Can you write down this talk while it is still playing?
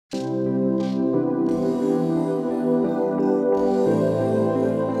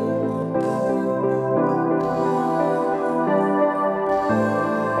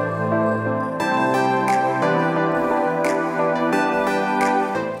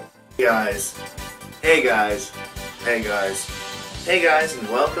Guys, hey guys, hey guys, hey guys, and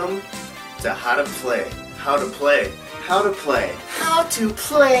welcome to How to Play. How to Play. How to Play. How to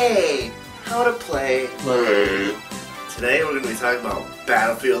Play. How to Play. Today we're going to be talking about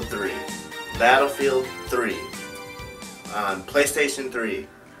Battlefield 3. Battlefield 3 on PlayStation 3.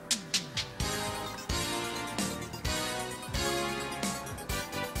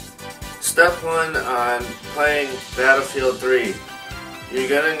 Step 1 on playing Battlefield 3. You're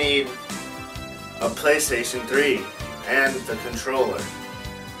gonna need a PlayStation 3 and the controller.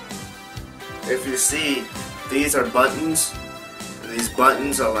 If you see, these are buttons. These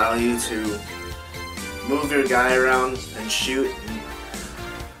buttons allow you to move your guy around and shoot and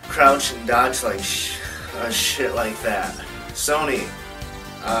crouch and dodge like shit like that. Sony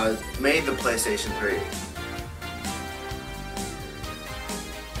made the PlayStation 3.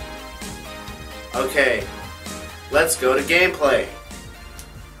 Okay, let's go to gameplay.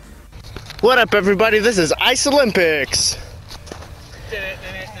 What up, everybody? This is Ice Olympics.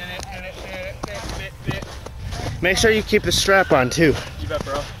 Make sure you keep the strap on too. You bet,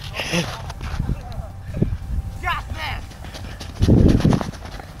 bro.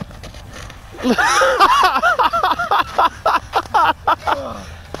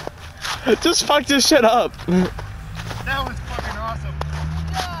 Just fuck this shit up. That was fucking awesome.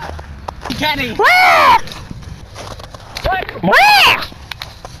 Kenny!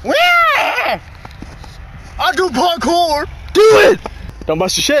 I do parkour! Do it! Don't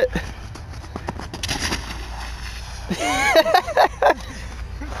bust your shit.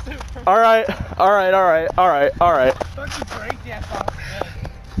 Alright. Don't you break that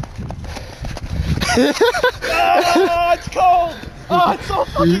Oh, it's cold! Oh, it's so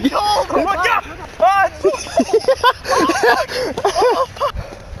fucking cold! Oh my god! Oh, fuck!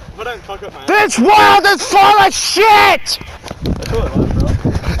 But I didn't fuck up my ass. This world is full of shit! That's what it was, bro.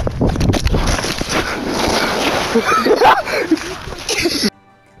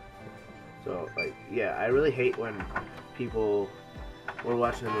 So, like, yeah, I really hate when people were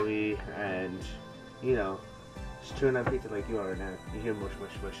watching a movie and, you know, just chewing on pizza like you are right now. You hear mush,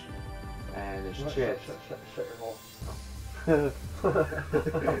 mush, mush, and it's shit. Shut your hole.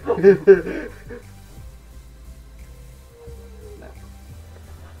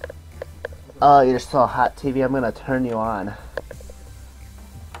 Oh, you're so hot, TV. I'm gonna turn you on.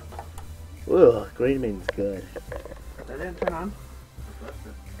 Ooh, green bean's good. That didn't turn on?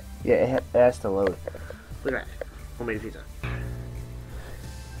 Yeah, it has to load. Look at that. Homemade pizza.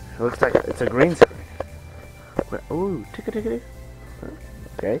 It looks like it's a green screen. Ooh, tickety.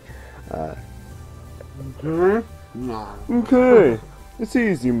 Okay. Okay. It's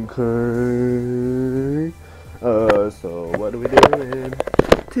easy, okay. So what are we doing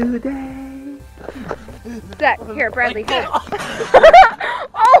today? Zach, here, Bradley, here.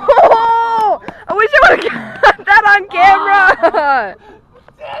 Oh! I wish I would have got that on camera!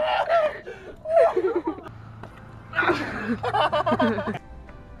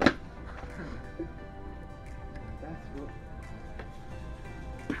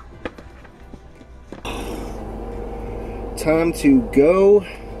 Time to go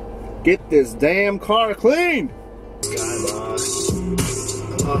get this damn car cleaned.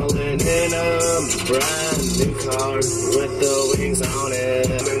 Hauling in a brand new car with the wings on it.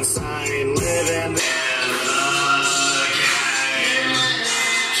 Inside, living there again.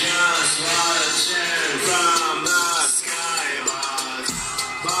 Just watching from the skybox.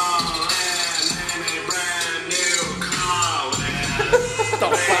 Balling in a brand new car with the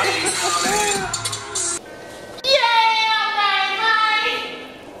wings on it.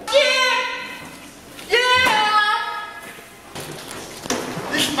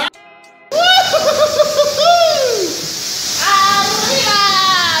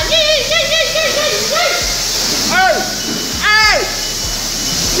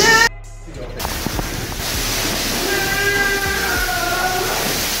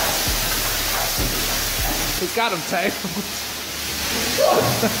 He got him tagged.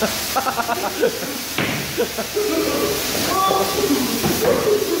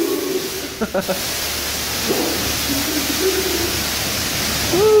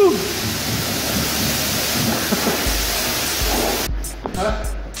 Woo.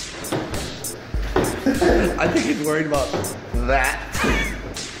 I think he's worried about that.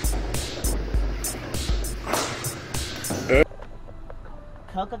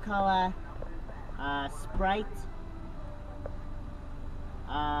 Coca-Cola, Sprite.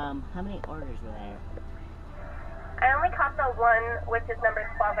 How many orders were there? I only caught the one, which is number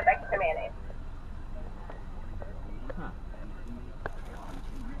 12 with extra mayonnaise. Huh.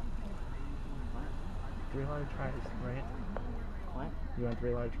 Do you want to try this, right? What? You want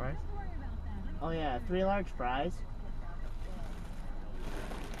 3 large fries? Oh yeah, 3 large fries.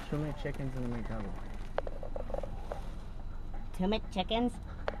 2 McChickens and a McDouble. 2 McChickens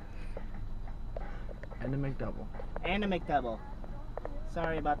And a McDouble. and a McDouble.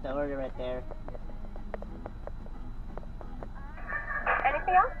 Sorry about the order right there.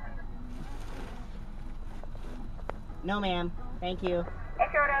 Anything else? No, ma'am. Thank you.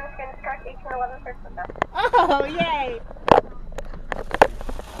 If you're done, it's going to start 18 and 11 first with us. Oh, yay!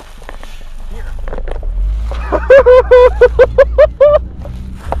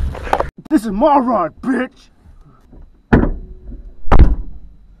 This is my ride, bitch!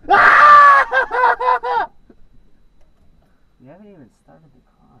 You haven't even started the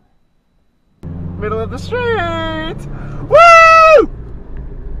car. Middle of the street! Woo!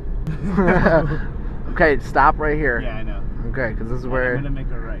 Okay, stop right here. Yeah, I know. Okay, because this is I'm where... gonna make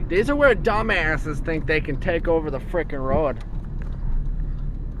a right. These are where dumbasses think they can take over the frickin' road.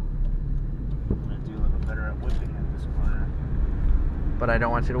 I'm gonna do a little better at whipping at this corner. But I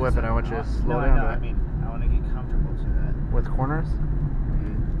don't want you to whip it, I want you to slow no, down I know. to it. I mean, I want to get comfortable to that. With corners?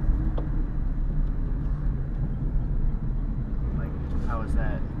 Like, how is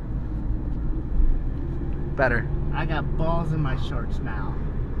that? Better. I got balls in my shorts now.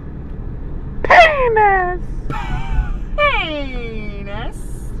 Penis! Penis!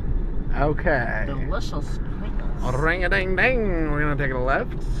 Okay. Delicious penis. Ring-a-ding-ding. We're gonna take a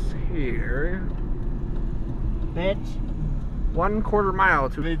left here. Bitch. 1/4 mile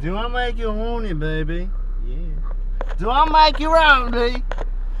to... Hey, do I make you horny, baby? Yeah. Do I make you rowdy?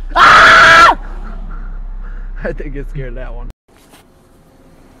 Ah! I think it scared that one.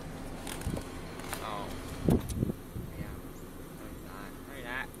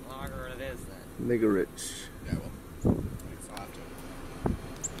 Nigga rich. Yeah, well, I guess I'll have to.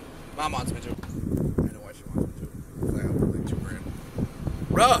 Mom wants me to. I know why she wants me to. Because I have like $2 grand.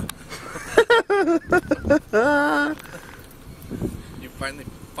 Bruh! You finally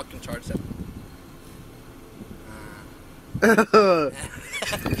fucking charged that.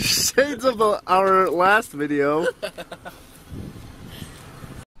 Shades of our last video.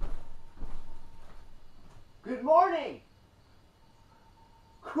 Good morning!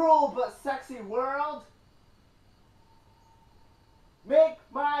 Cruel but sexy world. Make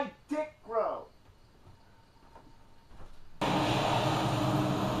my dick grow.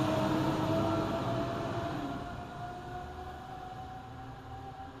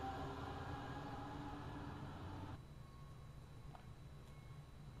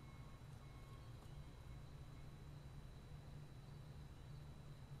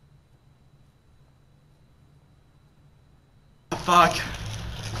 Fuck.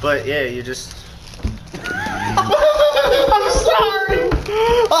 But yeah, you just... I'm sorry!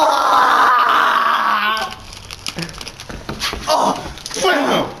 Ah! Oh!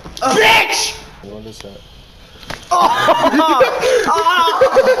 Bitch! What is that?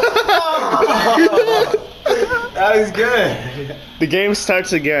 That is good. The game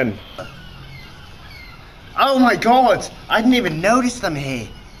starts again. Oh my god! I didn't even notice them here.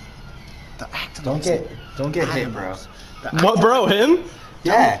 The Don't get hit, bro. What, bro? Him?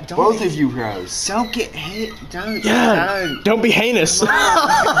 Yeah, both of you bros. Don't get hit. Don't. Don't be heinous. So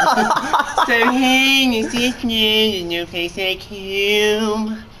heinous, it's in your face like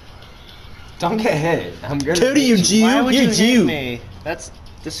you. Don't get hit. I'm good. Who do you, Jew? Why would you You're hit Jew. me? That's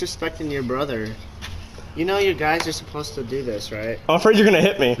disrespecting your brother. You know your guys are supposed to do this, right? I'm afraid you're gonna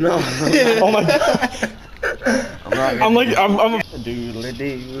hit me. No. Oh my god. I'm like, I'm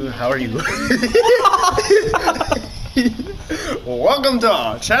Doodle-doo. How are you? Welcome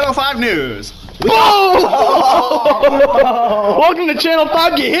to Channel 5 News. Welcome to Channel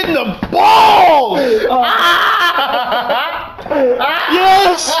 5, get hit in the balls!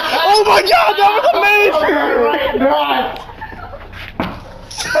 Yes! Oh my god, that was amazing!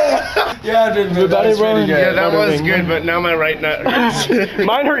 Yeah, dude, that was pretty good. Yeah, that was good, but now my right nut hurts.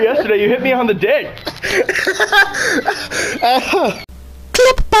 Mine hurt yesterday, you hit me on the dick.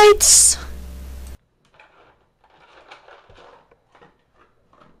 Clip bites.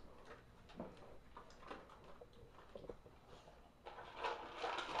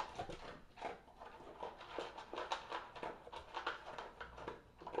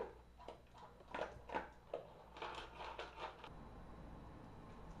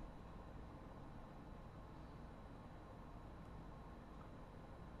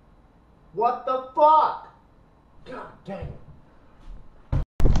 What the fuck? God dang it.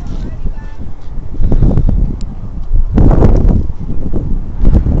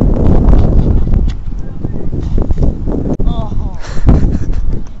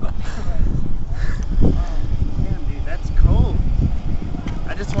 Damn, dude, that's cold.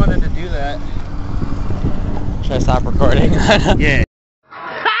 just wanted to do that. Should I stop recording? Yeah.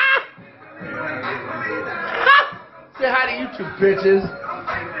 Say hi to YouTube, bitches.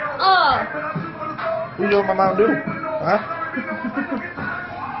 What you doing my Mountain Dew? Huh?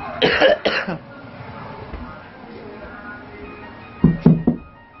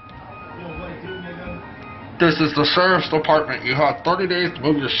 This is the sheriff's department. You have 30 days to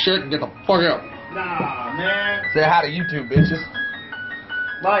move your shit and get the fuck out. Nah, man. Say hi to YouTube, bitches.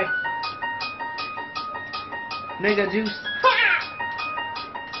 Bye. Nigga juice.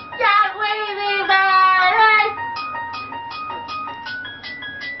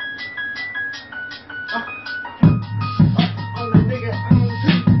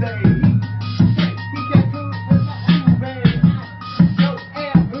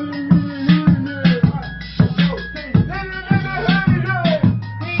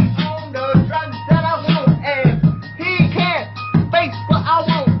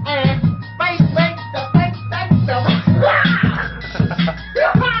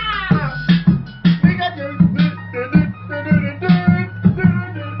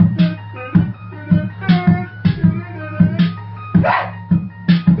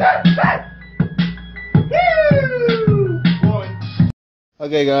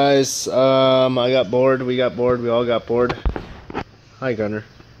 Okay guys, I got bored, we got bored, we all got bored. Hi Gunner.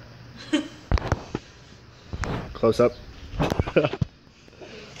 Close up.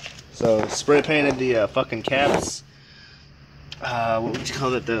 So spray painted the fucking caps. What would you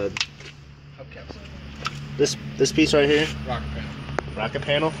call it? The Hubcaps. this piece right here? Rocket panel. Rocket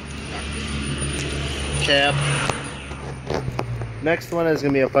panel. Cap. Next one is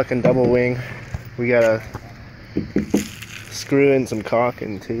gonna be a fucking double wing. We gotta screw in some caulk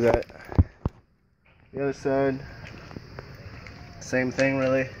into that. The other side, same thing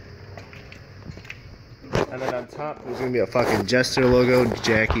really. And then on top there's gonna be a fucking Jester logo,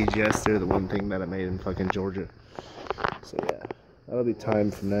 Jackie Jester, the one thing that I made in fucking Georgia. So yeah, that'll be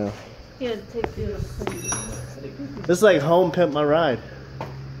time from now. Yeah, take the This is like home pimp my ride.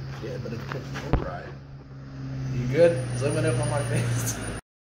 Yeah, but it's a ride. You good? Zooming up on my face.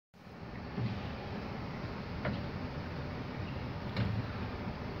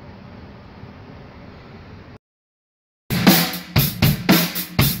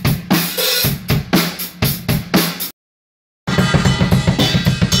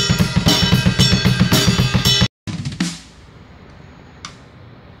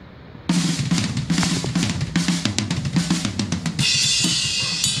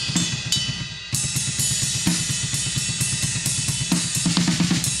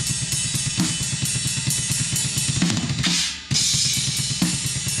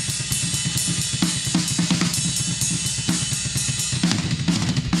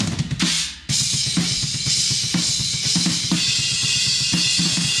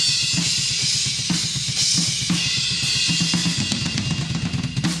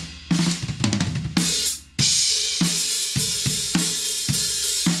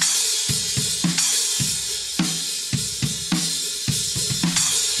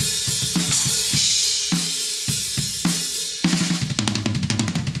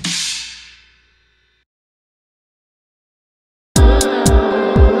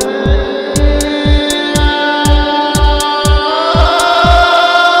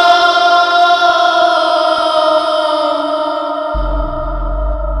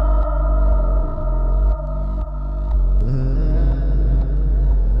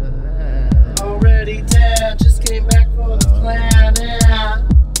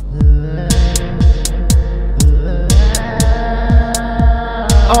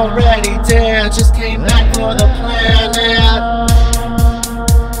 Already dead, just came back for the planet.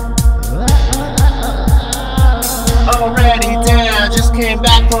 Already dead, just came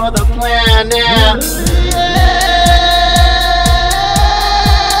back for the planet.